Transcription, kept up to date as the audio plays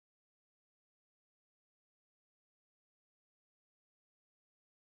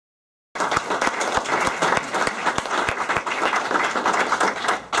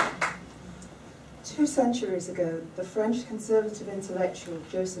centuries ago, the French conservative intellectual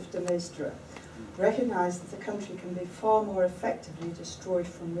Joseph de Maistre recognised that a country can be far more effectively destroyed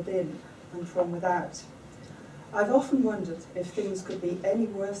from within than from without. I've often wondered if things could be any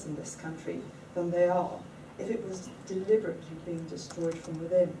worse in this country than they are, if it was deliberately being destroyed from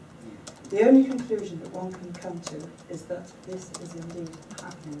within. The only conclusion that one can come to is that this is indeed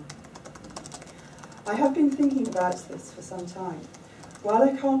happening. I have been thinking about this for some time. While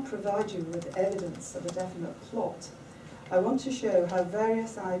I can't provide you with evidence of a definite plot, I want to show how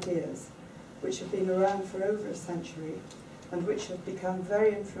various ideas, which have been around for over a century and which have become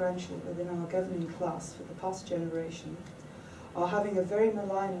very influential within our governing class for the past generation, are having a very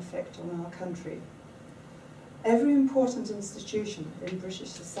malign effect on our country. Every important institution in British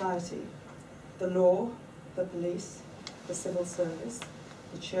society, the law, the police, the civil service,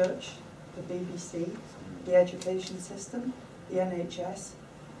 the church, the BBC, the education system, the NHS,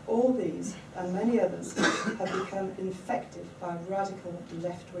 all these and many others have become infected by radical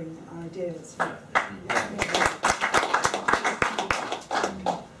left-wing ideas.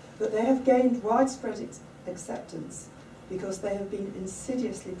 But they have gained widespread acceptance because they have been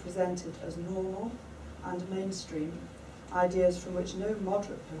insidiously presented as normal and mainstream ideas from which no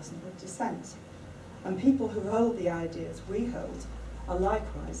moderate person would dissent. And people who hold the ideas we hold are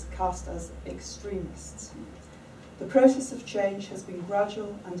likewise cast as extremists. The process of change has been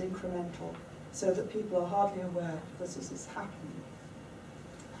gradual and incremental, so that people are hardly aware that it is happening.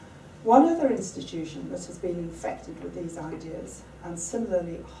 One other institution that has been infected with these ideas and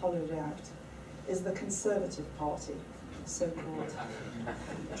similarly hollowed out is the Conservative Party, so-called.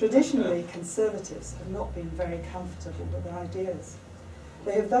 Traditionally, Conservatives have not been very comfortable with ideas.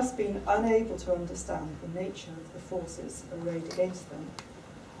 They have thus been unable to understand the nature of the forces arrayed against them,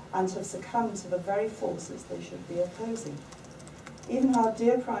 and have succumbed to the very forces they should be opposing. Even our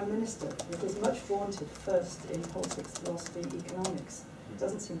dear Prime Minister, with his much vaunted first in politics, philosophy, economics,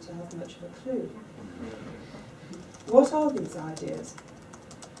 doesn't seem to have much of a clue. What are these ideas?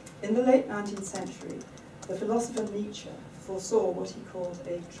 In the late 19th century, the philosopher Nietzsche foresaw what he called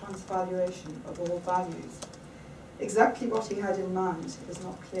a transvaluation of all values. Exactly what he had in mind is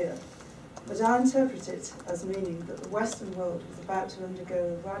not clear, but I interpret it as meaning that the Western world was about to undergo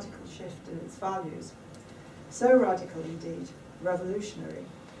a radical shift in its values. So radical indeed, revolutionary,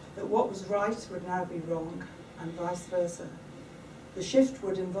 that what was right would now be wrong, and vice versa. The shift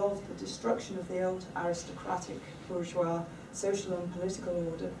would involve the destruction of the old aristocratic, bourgeois, social and political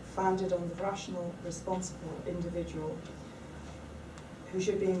order founded on the rational, responsible individual who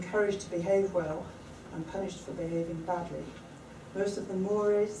should be encouraged to behave well and punished for behaving badly. Most of the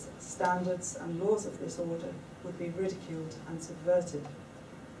mores, standards and laws of this order would be ridiculed and subverted.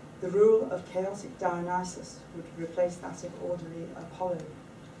 The rule of chaotic Dionysus would replace that of orderly Apollo.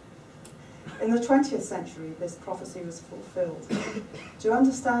 In the 20th century, this prophecy was fulfilled. To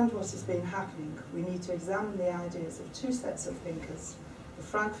understand what has been happening, we need to examine the ideas of two sets of thinkers: the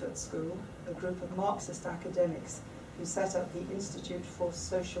Frankfurt School, a group of Marxist academics who set up the Institute for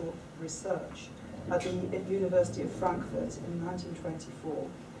Social Research at the University of Frankfurt in 1924,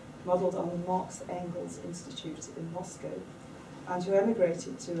 modelled on the Marx-Engels Institute in Moscow, and who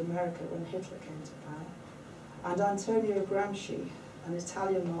emigrated to America when Hitler came to power, and Antonio Gramsci, an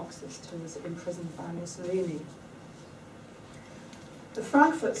Italian Marxist who was imprisoned by Mussolini. The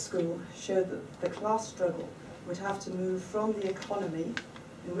Frankfurt School showed that the class struggle would have to move from the economy,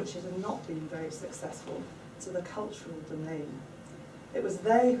 in which it had not been very successful, to the cultural domain. It was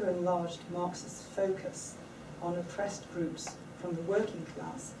they who enlarged Marx's focus on oppressed groups from the working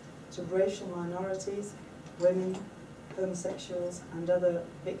class to racial minorities, women, homosexuals, and other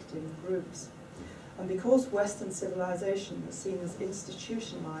victim groups. And because Western civilization was seen as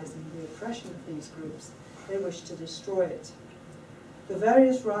institutionalizing the oppression of these groups, they wished to destroy it. The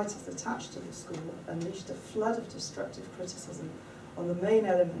various writers attached to the school unleashed a flood of destructive criticism on the main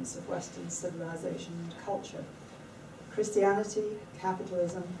elements of Western civilization and culture: Christianity,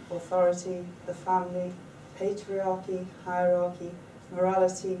 capitalism, authority, the family, patriarchy, hierarchy,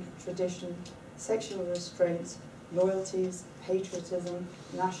 morality, tradition, sexual restraint, loyalties, patriotism,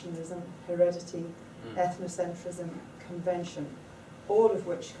 nationalism, heredity, ethnocentrism, convention, all of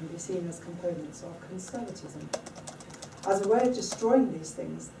which can be seen as components of conservatism. As a way of destroying these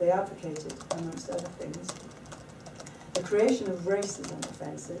things, they advocated, amongst other things, the creation of racism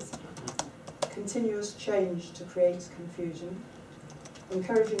offences, continuous change to create confusion,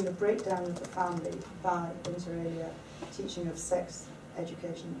 encouraging the breakdown of the family by, inter alia, teaching of sex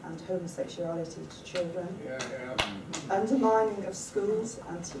education and homosexuality to children, undermining of schools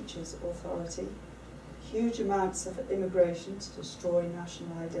and teachers' authority, huge amounts of immigration to destroy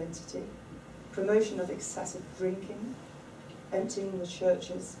national identity, promotion of excessive drinking, emptying the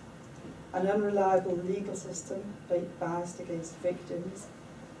churches, an unreliable legal system biased against victims,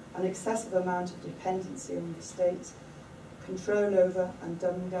 an excessive amount of dependency on the state, control over and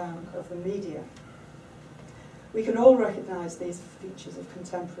dumbing down of the media. We can all recognise these features of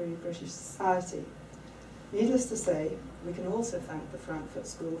contemporary British society. Needless to say, we can also thank the Frankfurt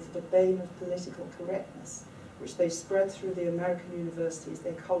School for the bane of political correctness, which they spread through the American universities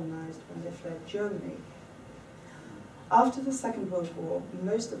they colonised when they fled Germany. After the Second World War,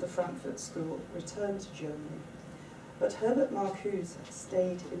 most of the Frankfurt School returned to Germany, but Herbert Marcuse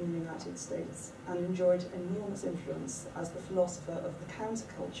stayed in the United States and enjoyed enormous influence as the philosopher of the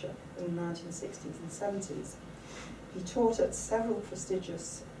counterculture in the 1960s and 70s. He taught at several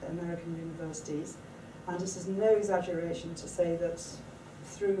prestigious American universities, and it is no exaggeration to say that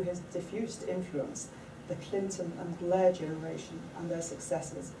through his diffused influence, the Clinton and Blair generation and their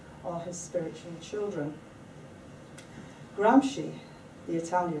successors are his spiritual children. Gramsci, the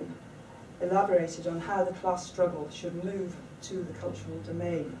Italian, elaborated on how the class struggle should move to the cultural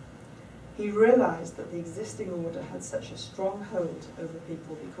domain. He realised that the existing order had such a strong hold over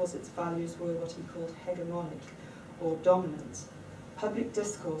people because its values were what he called hegemonic, or dominant. Public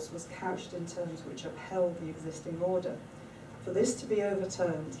discourse was couched in terms which upheld the existing order. For this to be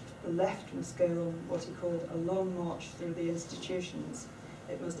overturned, the left must go on what he called a long march through the institutions.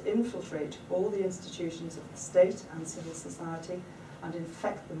 It must infiltrate all the institutions of the state and civil society and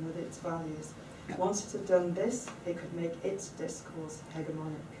infect them with its values. Once it had done this, it could make its discourse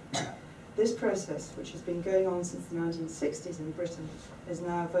hegemonic. This process, which has been going on since the 1960s in Britain, is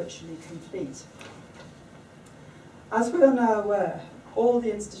now virtually complete. As we are now aware, all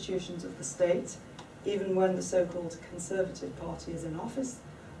the institutions of the state, even when the so-called Conservative Party is in office,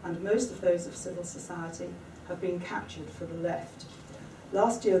 and most of those of civil society, have been captured for the left.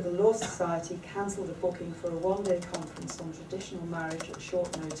 Last year, the Law Society cancelled a booking for a one-day conference on traditional marriage at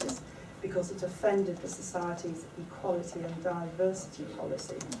short notice because it offended the Society's equality and diversity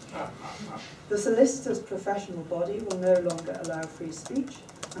policy. The solicitor's professional body will no longer allow free speech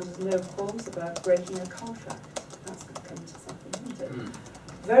and has no qualms about breaking a contract. That's going to come to something, isn't it?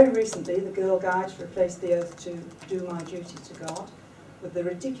 Very recently, the Girl Guides replaced the oath to do my duty to God with the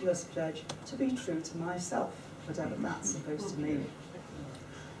ridiculous pledge to be true to myself, whatever that's supposed to mean.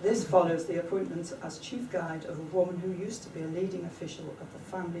 This follows the appointment as chief guide of a woman who used to be a leading official of the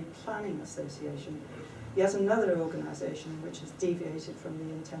Family Planning Association, yet another organisation which has deviated from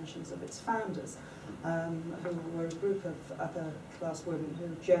the intentions of its founders, who were a group of upper-class women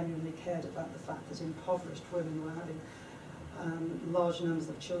who genuinely cared about the fact that impoverished women were having large numbers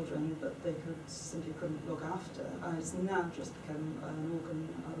of children that they simply couldn't look after. And it's now just become an organ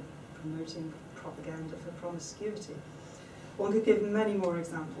promoting propaganda for promiscuity. One could give many more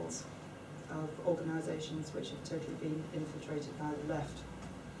examples of organisations which have totally been infiltrated by the left.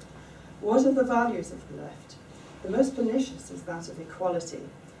 What are the values of the left? The most pernicious is that of equality.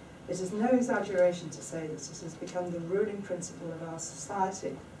 It is no exaggeration to say that it has become the ruling principle of our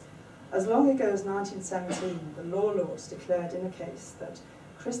society. As long ago as 1917, the law lords declared in a case that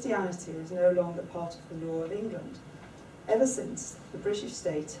Christianity is no longer part of the law of England. Ever since, the British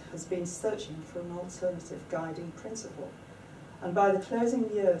state has been searching for an alternative guiding principle. And by the closing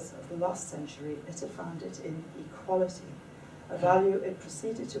years of the last century, it had found it in equality, a value it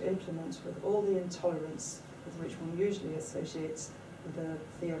proceeded to implement with all the intolerance with which one usually associates with a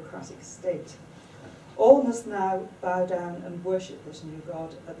theocratic state. All must now bow down and worship this new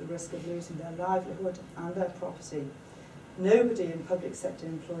God at the risk of losing their livelihood and their property. Nobody in public sector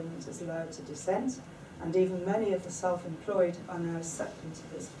employment is allowed to dissent, and even many of the self-employed are now sucked into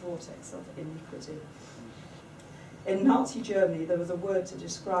this vortex of iniquity. In Nazi Germany, there was a word to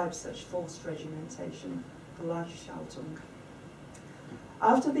describe such forced regimentation, Gleichschaltung.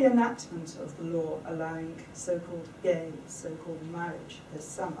 After the enactment of the law allowing so-called gay, so-called marriage this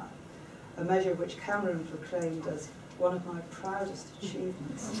summer, a measure which Cameron proclaimed as one of my proudest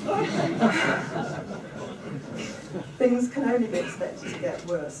achievements, things can only be expected to get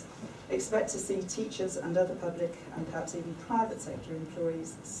worse. Expect to see teachers and other public and perhaps even private sector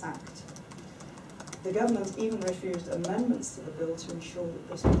employees sacked. The government even refused amendments to the bill to ensure that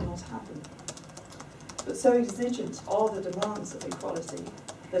this would not happen. But so exigent are the demands of equality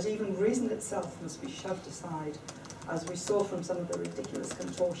that even reason itself must be shoved aside, as we saw from some of the ridiculous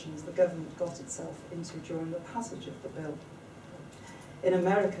contortions the government got itself into during the passage of the bill. In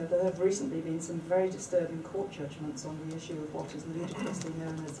America, there have recently been some very disturbing court judgments on the issue of what is ludicrously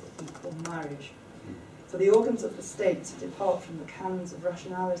known as equal marriage. For the organs of the state to depart from the canons of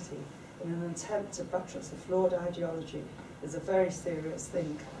rationality in an attempt to buttress a flawed ideology is a very serious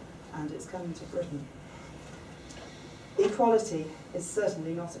thing. and it's coming to Britain. Equality is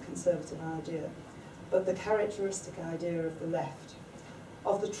certainly not a conservative idea, but the characteristic idea of the left.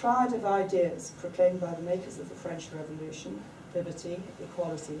 Of the triad of ideas proclaimed by the makers of the French Revolution, liberty,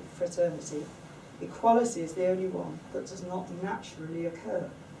 equality, fraternity, equality is the only one that does not naturally occur,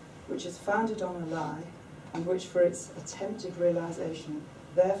 which is founded on a lie, and which for its attempted realisation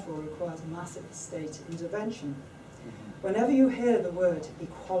therefore requires massive state intervention. Whenever you hear the word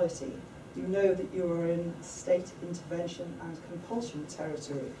equality, you know that you are in state intervention and compulsion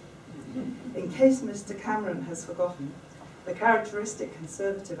territory. In case Mr. Cameron has forgotten, the characteristic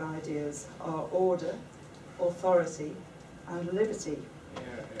conservative ideas are order, authority, and liberty,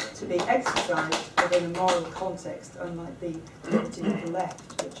 to be exercised within a moral context, unlike the liberty of the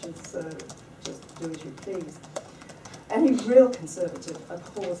left, which is just do as you please. Any real conservative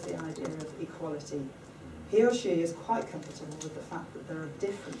abhors the idea of equality. He or she is quite comfortable with the fact that there are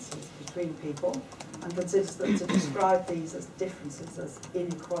differences between people and considers that to describe these as differences, as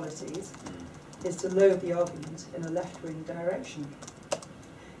inequalities, is to load the argument in a left-wing direction.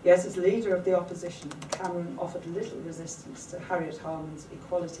 Yet as leader of the opposition, Cameron offered little resistance to Harriet Harman's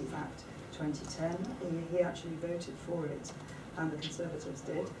Equalities Act 2010. He actually voted for it, and the Conservatives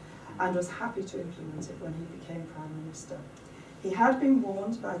did, and was happy to implement it when he became Prime Minister. He had been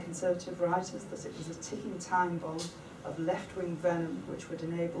warned by Conservative writers that it was a ticking time bomb of left-wing venom which would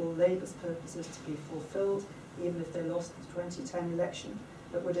enable Labour's purposes to be fulfilled even if they lost the 2010 election,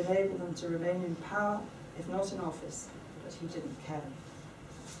 that would enable them to remain in power, if not in office, but he didn't care.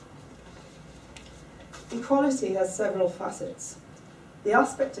 Equality has several facets. The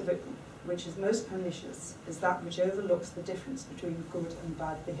aspect of it which is most pernicious is that which overlooks the difference between good and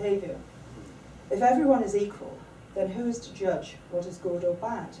bad behaviour. If everyone is equal, then who is to judge what is good or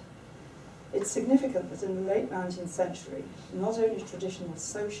bad? It's significant that in the late 19th century, not only traditional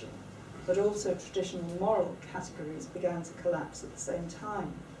social, but also traditional moral categories began to collapse at the same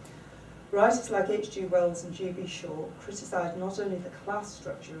time. Writers like H.G. Wells and G.B. Shaw criticised not only the class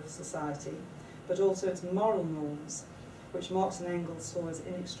structure of society, but also its moral norms, which Marx and Engels saw as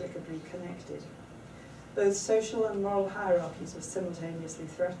inextricably connected. Both social and moral hierarchies were simultaneously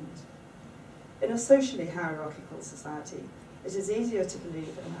threatened. In a socially hierarchical society, it is easier to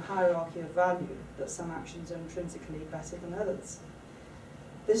believe in a hierarchy of value that some actions are intrinsically better than others.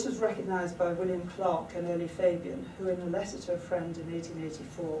 This was recognised by William Clark and Elie Fabian, who in a letter to a friend in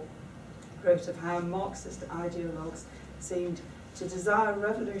 1884 wrote of how Marxist ideologues seemed to desire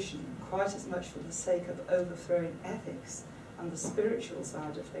revolution quite as much for the sake of overthrowing ethics and the spiritual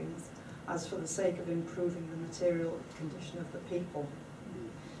side of things as for the sake of improving the material condition of the people.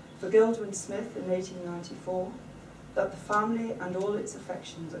 For Goldwin Smith in 1894, that the family and all its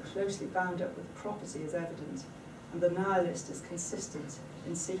affections are closely bound up with property is evident, and the nihilist is consistent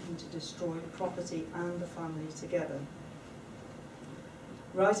in seeking to destroy property and the family together.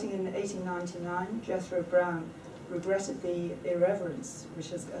 Writing in 1899, Jethro Brown regretted the irreverence which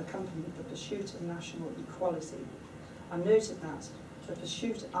has accompanied the pursuit of national equality, and noted that the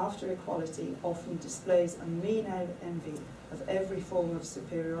pursuit after equality often displays a mean envy of every form of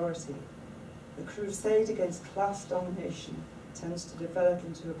superiority. The crusade against class domination tends to develop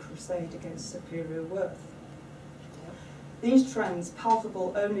into a crusade against superior worth. These trends,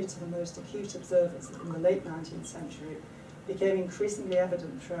 palpable only to the most acute observers in the late 19th century, became increasingly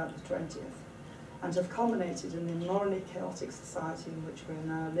evident throughout the 20th, and have culminated in the morally chaotic society in which we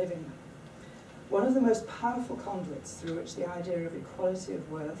are now living. One of the most powerful conduits through which the idea of equality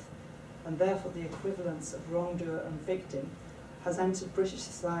of worth, and therefore the equivalence of wrongdoer and victim, has entered British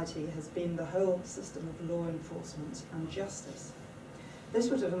society has been the whole system of law enforcement and justice. This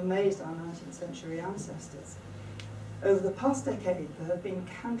would have amazed our 19th century ancestors. Over the past decade, there have been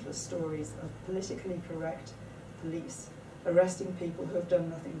countless stories of politically correct police arresting people who have done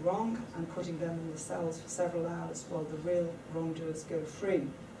nothing wrong and putting them in the cells for several hours while the real wrongdoers go free.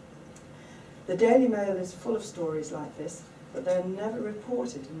 The Daily Mail is full of stories like this, but they are never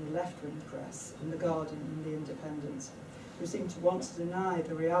reported in the left-wing press, in The Guardian and The Independent, who seem to want to deny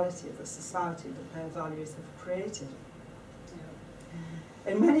the reality of the society that their values have created.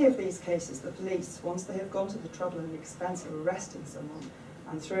 In many of these cases, the police, once they have gone to the trouble and the expense of arresting someone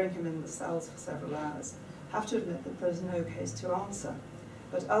and throwing him in the cells for several hours, have to admit that there is no case to answer,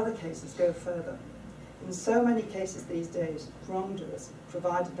 but other cases go further. In so many cases these days, wrongdoers,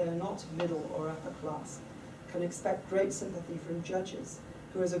 provided they are not middle or upper class, can expect great sympathy from judges,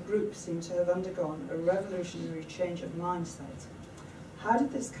 who as a group seem to have undergone a revolutionary change of mindset. How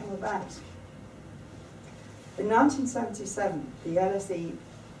did this come about? In 1977, the LSE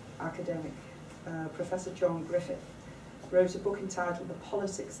academic, Professor John Griffith, wrote a book entitled The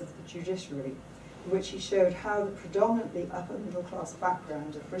Politics of the Judiciary, in which he showed how the predominantly upper middle class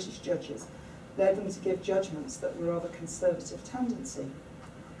background of British judges led them to give judgments that were of a conservative tendency.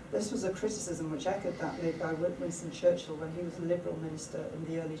 This was a criticism which echoed that made by Winston Churchill when he was a Liberal minister in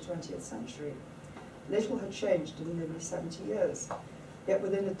the early 20th century. Little had changed in nearly 70 years, yet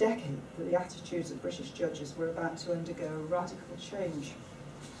within a decade the attitudes of British judges were about to undergo a radical change.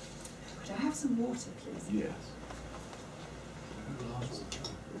 Could I have some water, please? Yes.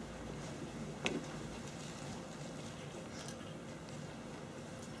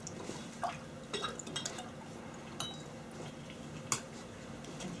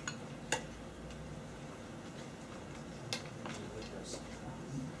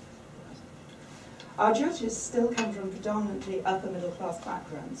 Our judges still come from predominantly upper middle class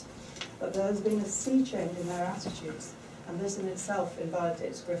backgrounds, but there has been a sea change in their attitudes, and this in itself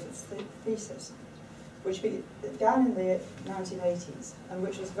invalidates Griffith's thesis, which began in the 1980s and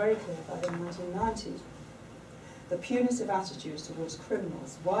which was very clear by the 1990s. The punitive attitudes towards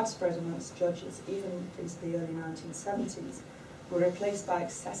criminals, widespread amongst judges even into the early 1970s, were replaced by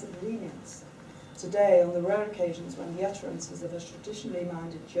excessive lenience. Today, on the rare occasions when the utterances of a traditionally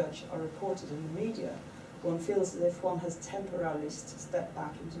minded judge are reported in the media, one feels as if one has temporarily stepped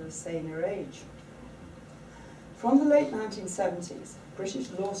back into a saner age. From the late 1970s, British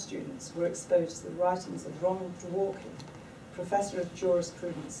law students were exposed to the writings of Ronald Dworkin, Professor of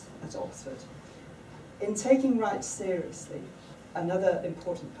Jurisprudence at Oxford. In Taking Rights Seriously, another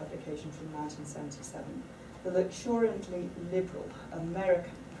important publication from 1977, the luxuriantly liberal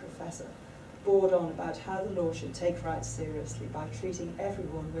American professor bored on about how the law should take rights seriously by treating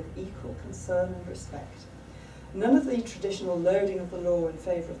everyone with equal concern and respect. None of the traditional loading of the law in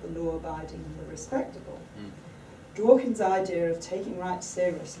favour of the law-abiding and the respectable. Dworkin's idea of taking rights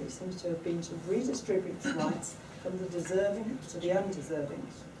seriously seems to have been to redistribute rights from the deserving to the undeserving.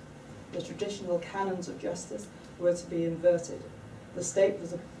 The traditional canons of justice were to be inverted. The state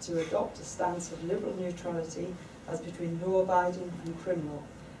was to adopt a stance of liberal neutrality as between law-abiding and criminal,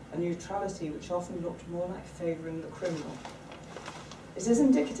 a neutrality which often looked more like favouring the criminal. It is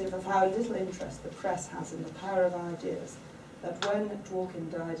indicative of how little interest the press has in the power of ideas that when Dworkin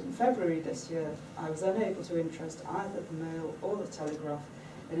died in February this year, I was unable to interest either the Mail or the Telegraph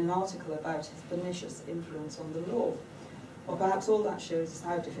in an article about his pernicious influence on the law. Or perhaps all that shows is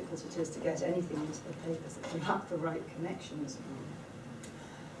how difficult it is to get anything into the papers if you lack the right connections.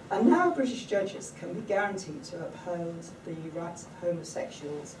 And now British judges can be guaranteed to uphold the rights of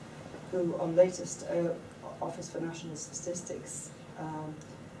homosexuals who, on latest Office for National Statistics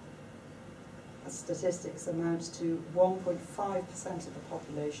amounts to 1.5% of the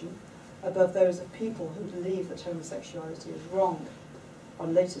population, above those of people who believe that homosexuality is wrong.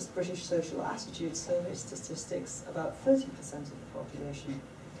 On latest British Social Attitude Survey statistics, about 30% of the population.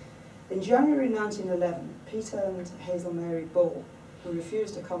 In January 1911, Peter and Hazel Mary Bull, who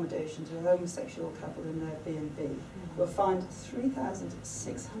refused accommodation to a homosexual couple in their B&B, were fined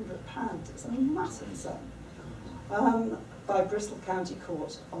 £3,600, it's a massive sum, by Bristol County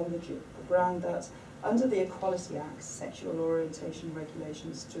Court on the ground that under the Equality Act, Sexual Orientation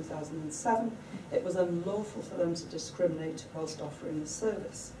Regulations 2007, it was unlawful for them to discriminate whilst offering the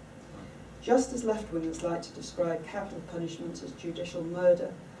service. Just as left-wingers like to describe capital punishment as judicial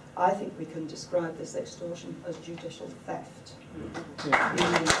murder, I think we can describe this extortion as judicial theft.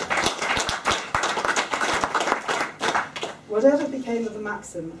 Whatever became of the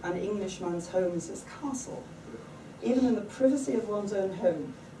maxim, an Englishman's home is his castle, even in the privacy of one's own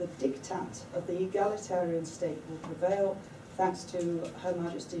home, the diktat of the egalitarian state will prevail thanks to Her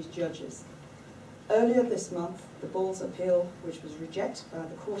Majesty's judges. Earlier this month, the Bull's appeal, which was rejected by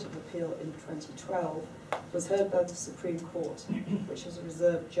the Court of Appeal in 2012, was heard by the Supreme Court, which has a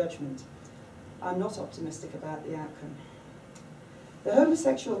reserved judgment. I'm not optimistic about the outcome. The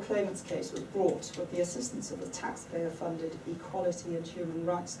homosexual claimants case was brought with the assistance of the taxpayer-funded Equality and Human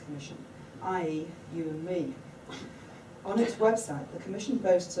Rights Commission, i.e. you and me. On its website, the Commission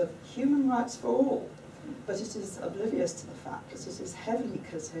boasts of human rights for all, but it is oblivious to the fact that it is heavily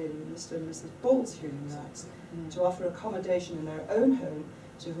curtailing Mr. and Mrs. Bull's human rights to offer accommodation in their own home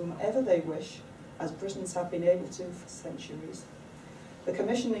to whomever they wish, as Britons have been able to for centuries. The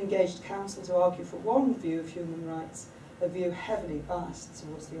Commission engaged counsel to argue for one view of human rights, a view heavily biased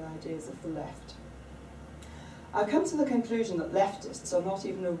towards the ideas of the left. I've come to the conclusion that leftists are not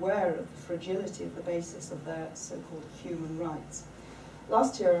even aware of the fragility of the basis of their so-called human rights.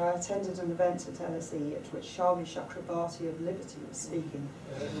 Last year I attended an event at LSE at which Shami Chakrabarti of Liberty was speaking.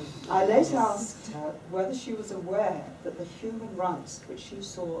 I later asked her whether she was aware that the human rights which she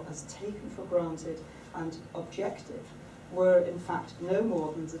saw as taken for granted and objective were in fact no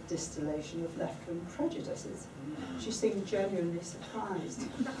more than the distillation of left-wing prejudices. She seemed genuinely surprised.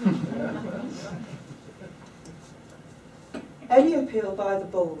 Any appeal by the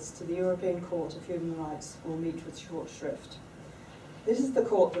Bulls to the European Court of Human Rights will meet with short shrift. This is the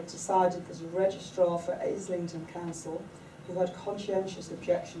court that decided that a registrar for Islington Council, who had conscientious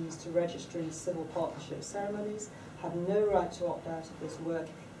objections to registering civil partnership ceremonies, had no right to opt out of this work,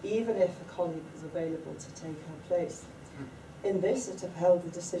 even if a colleague was available to take her place. In this, it upheld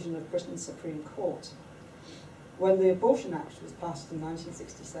the decision of Britain's Supreme Court. When the Abortion Act was passed in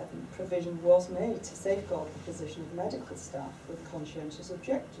 1967, provision was made to safeguard the position of medical staff with conscientious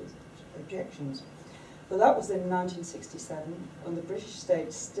objections. But that was in 1967, when the British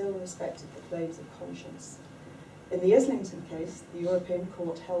state still respected the claims of conscience. In the Islington case, the European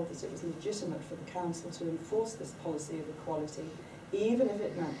Court held that it was legitimate for the Council to enforce this policy of equality, even if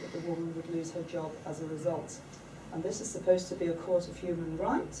it meant that the woman would lose her job as a result. And this is supposed to be a court of human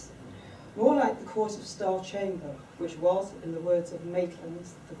rights, more like the Court of Star Chamber, which was, in the words of Maitland,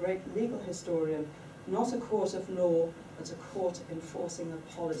 the great legal historian, not a court of law, but a court enforcing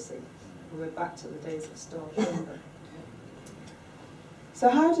a policy. We're back to the days of Star Chamber. So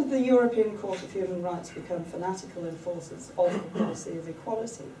how did the European Court of Human Rights become fanatical enforcers of the policy of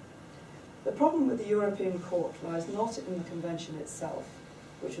equality? The problem with the European Court lies not in the convention itself,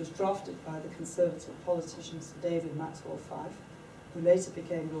 which was drafted by the Conservative politician Sir David Maxwell Fyfe, who later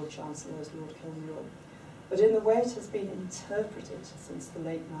became Lord Chancellor as Lord Kilmuir, but in the way it has been interpreted since the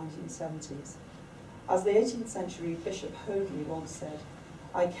late 1970s. As the 18th century Bishop Hoadley once said,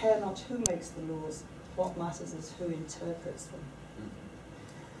 "I care not who makes the laws, what matters is who interprets them."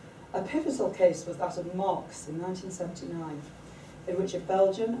 A pivotal case was that of Marx in 1979, in which a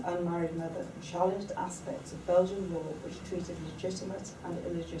Belgian unmarried mother challenged aspects of Belgian law which treated legitimate and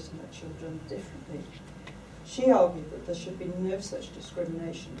illegitimate children differently. She argued that there should be no such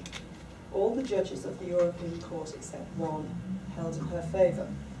discrimination. All the judges of the European Court, except one, held in her favour.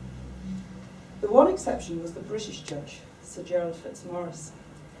 The one exception was the British judge, Sir Gerald Fitzmaurice.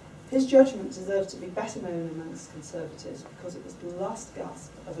 His judgment deserved to be better known amongst Conservatives because it was the last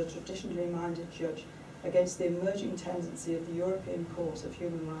gasp of a traditionally minded judge against the emerging tendency of the European Court of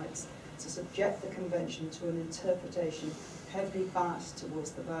Human Rights to subject the Convention to an interpretation heavily biased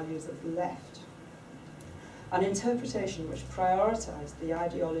towards the values of the left. An interpretation which prioritised the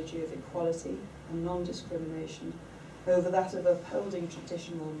ideology of equality and non-discrimination over that of upholding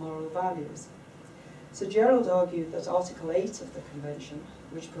traditional moral values. Sir Gerald argued that Article 8 of the Convention,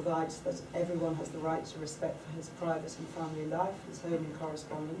 which provides that everyone has the right to respect for his private and family life, his home and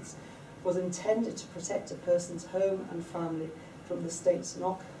correspondence, was intended to protect a person's home and family from the state's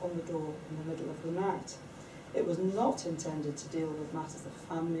knock on the door in the middle of the night. It was not intended to deal with matters of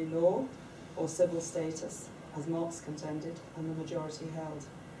family law or civil status, as Marx contended and the majority held.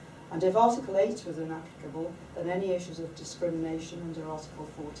 And if Article 8 was inapplicable, then any issues of discrimination under Article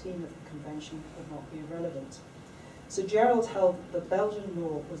 14 of the Convention would not be relevant. Sir Gerald held that the Belgian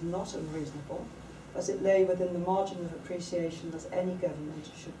law was not unreasonable, that it lay within the margin of appreciation that any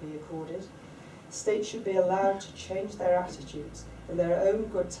government should be accorded. States should be allowed to change their attitudes in their own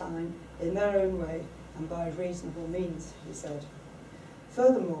good time, in their own way, and by reasonable means, he said.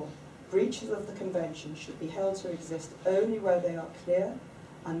 Furthermore, breaches of the Convention should be held to exist only where they are clear,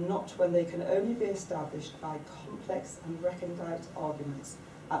 and not when they can only be established by complex and recondite arguments,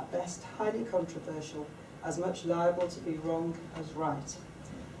 at best highly controversial, as much liable to be wrong as right.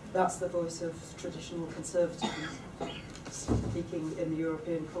 That's the voice of traditional conservatism speaking in the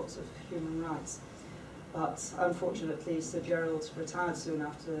European Courts of Human Rights. But unfortunately, Sir Gerald retired soon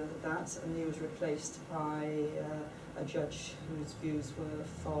after that, and he was replaced by a judge whose views were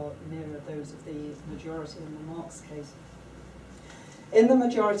far nearer those of the majority in the Marx case. In the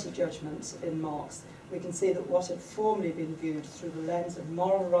majority judgment in Marx, we can see that what had formerly been viewed through the lens of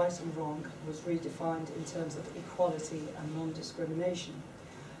moral right and wrong was redefined in terms of equality and non-discrimination.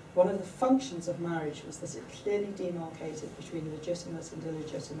 One of the functions of marriage was that it clearly demarcated between legitimate and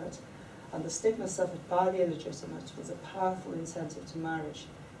illegitimate, and the stigma suffered by the illegitimate was a powerful incentive to marriage,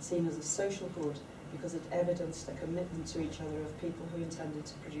 seen as a social good because it evidenced a commitment to each other of people who intended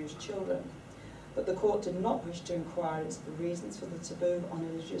to produce children. But the court did not wish to inquire into the reasons for the taboo on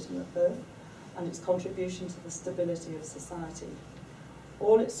illegitimate birth and its contribution to the stability of society.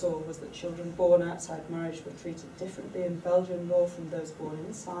 All it saw was that children born outside marriage were treated differently in Belgian law from those born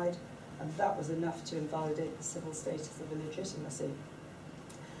inside, and that was enough to invalidate the civil status of illegitimacy.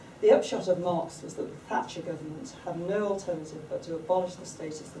 The upshot of Marx was that the Thatcher government had no alternative but to abolish the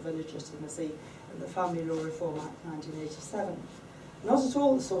status of illegitimacy in the Family Law Reform Act 1987. Not at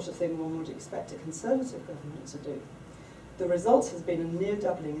all the sort of thing one would expect a Conservative government to do. The result has been a near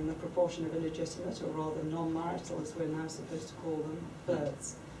doubling in the proportion of illegitimate, or rather non-marital, as we're now supposed to call them,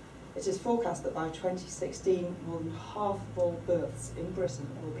 births. It is forecast that by 2016, more than half of all births in Britain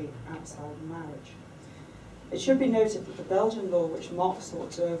will be outside marriage. It should be noted that the Belgian law, which Marx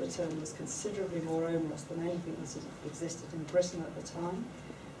sought to overturn, was considerably more onerous than anything that existed in Britain at the time,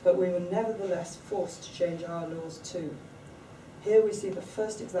 but we were nevertheless forced to change our laws too. Here we see the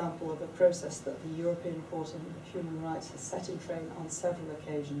first example of a process that the European Court of Human Rights has set in train on several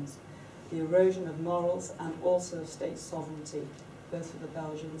occasions, the erosion of morals and also of state sovereignty, both for the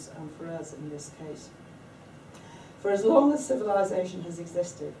Belgians and for us in this case. For as long as civilization has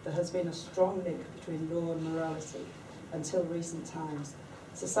existed, there has been a strong link between law and morality until recent times.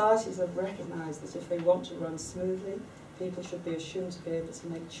 Societies have recognized that if they want to run smoothly, people should be assumed to be able to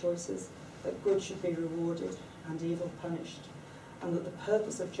make choices, that good should be rewarded and evil punished, and that the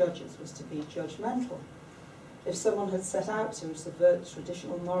purpose of judges was to be judgmental. If someone had set out to subvert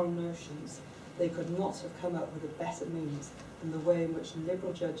traditional moral notions, they could not have come up with a better means than the way in which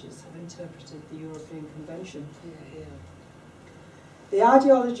liberal judges have interpreted the European Convention. The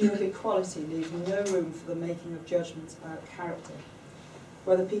ideology of equality leaves no room for the making of judgments about character.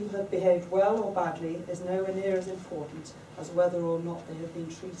 Whether people have behaved well or badly is nowhere near as important as whether or not they have been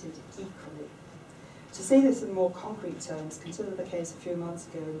treated equally. To see this in more concrete terms, consider the case a few months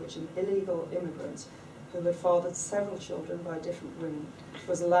ago in which an illegal immigrant who had fathered several children by different women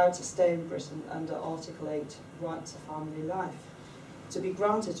was allowed to stay in Britain under Article 8, right to family life, to be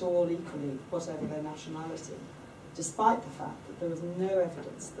granted to all equally, whatever their nationality, despite the fact that there was no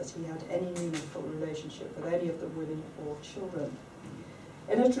evidence that he had any meaningful relationship with any of the women or children.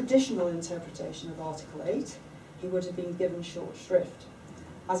 In a traditional interpretation of Article 8, he would have been given short shrift.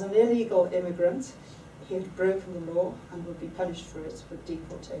 As an illegal immigrant, he had broken the law and would be punished for it with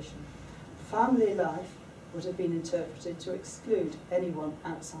deportation. Family life would have been interpreted to exclude anyone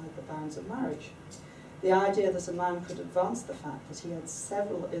outside the bounds of marriage. The idea that a man could advance the fact that he had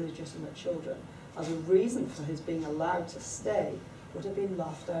several illegitimate children as a reason for his being allowed to stay would have been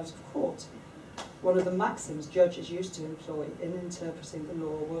laughed out of court. One of the maxims judges used to employ in interpreting the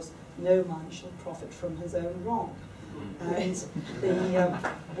law was, "No man shall profit from his own wrong." And the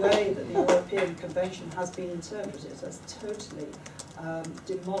way that the European Convention has been interpreted has totally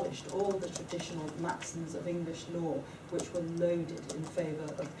demolished all the traditional maxims of English law, which were loaded in favour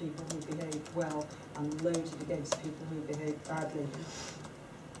of people who behaved well and loaded against people who behaved badly.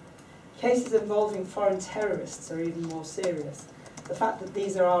 Cases involving foreign terrorists are even more serious. The fact that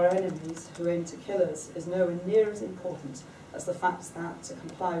these are our enemies who aim to kill us is nowhere near as important as the fact that, to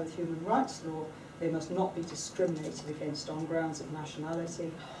comply with human rights law, they must not be discriminated against on grounds of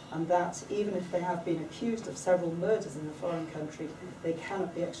nationality, and that, even if they have been accused of several murders in a foreign country, they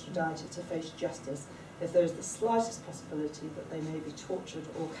cannot be extradited to face justice if there is the slightest possibility that they may be tortured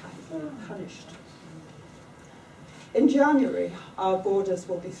or capitally punished. In January, our borders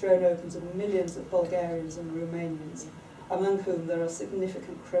will be thrown open to millions of Bulgarians and Romanians, among whom there are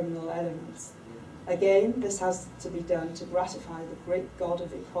significant criminal elements. Again, this has to be done to gratify the great god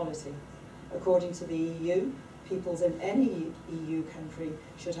of equality. According to the EU, peoples in any EU country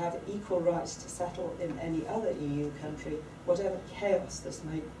should have equal rights to settle in any other EU country, whatever chaos this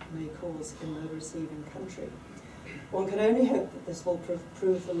may cause in the receiving country. One can only hope that this will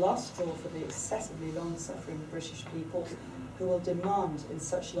prove the last straw for the excessively long-suffering British people, who will demand in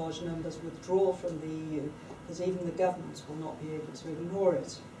such large numbers withdrawal from the EU that even the government will not be able to ignore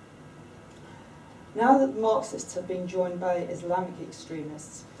it. Now that Marxists have been joined by Islamic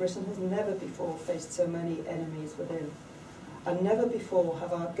extremists, Britain has never before faced so many enemies within. And never before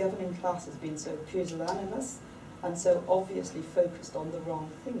have our governing classes been so pusillanimous and so obviously focused on the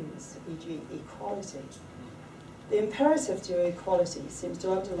wrong things, e.g. equality. The imperative to equality seems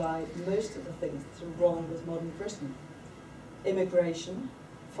to underlie most of the things that are wrong with modern Britain. Immigration,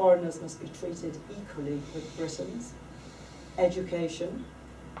 foreigners must be treated equally with Britons. Education,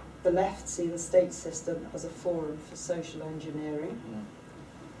 the left see the state system as a forum for social engineering.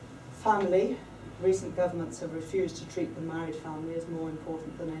 Family, recent governments have refused to treat the married family as more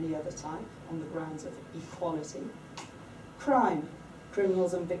important than any other type on the grounds of equality. Crime,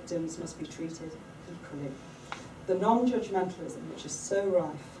 criminals and victims must be treated equally. The non-judgmentalism which is so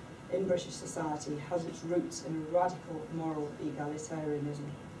rife in British society has its roots in a radical moral egalitarianism.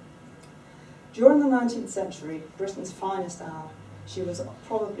 During the 19th century, Britain's finest hour, she was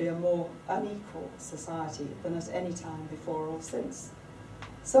probably a more unequal society than at any time before or since.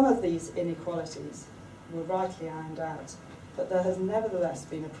 Some of these inequalities were rightly ironed out, but there has nevertheless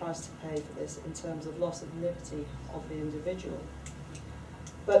been a price to pay for this in terms of loss of liberty of the individual.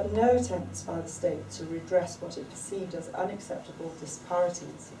 but no attempts by the state to redress what it perceived as unacceptable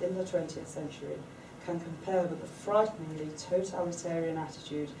disparities in the 20th century can compare with the frighteningly totalitarian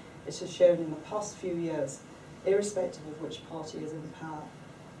attitude it has shown in the past few years, irrespective of which party is in power.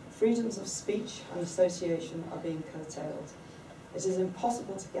 Freedoms of speech and association are being curtailed. It is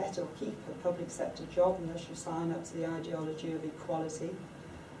impossible to get or keep a public sector job unless you sign up to the ideology of equality,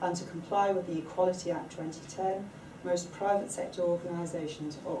 and to comply with the Equality Act 2010, most private sector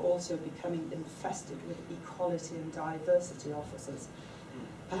organisations are also becoming infested with equality and diversity officers.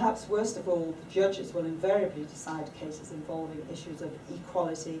 Perhaps worst of all, the judges will invariably decide cases involving issues of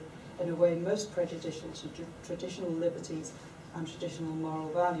equality in a way most prejudicial to traditional liberties and traditional moral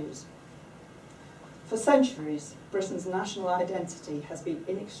values. For centuries, Britain's national identity has been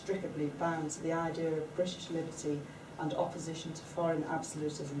inextricably bound to the idea of British liberty and opposition to foreign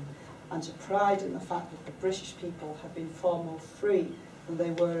absolutism, and to pride in the fact that the British people have been far more free than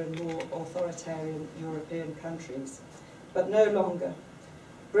they were in more authoritarian European countries. But no longer.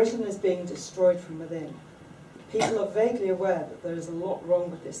 Britain is being destroyed from within. People are vaguely aware that there is a lot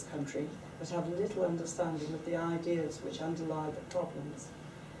wrong with this country, but have little understanding of the ideas which underlie the problems.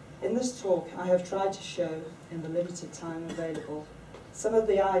 In this talk, I have tried to show, in the limited time available, some of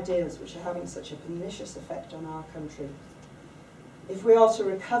the ideas which are having such a pernicious effect on our country. If we are to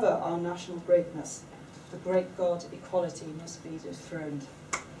recover our national greatness, the great god equality must be dethroned.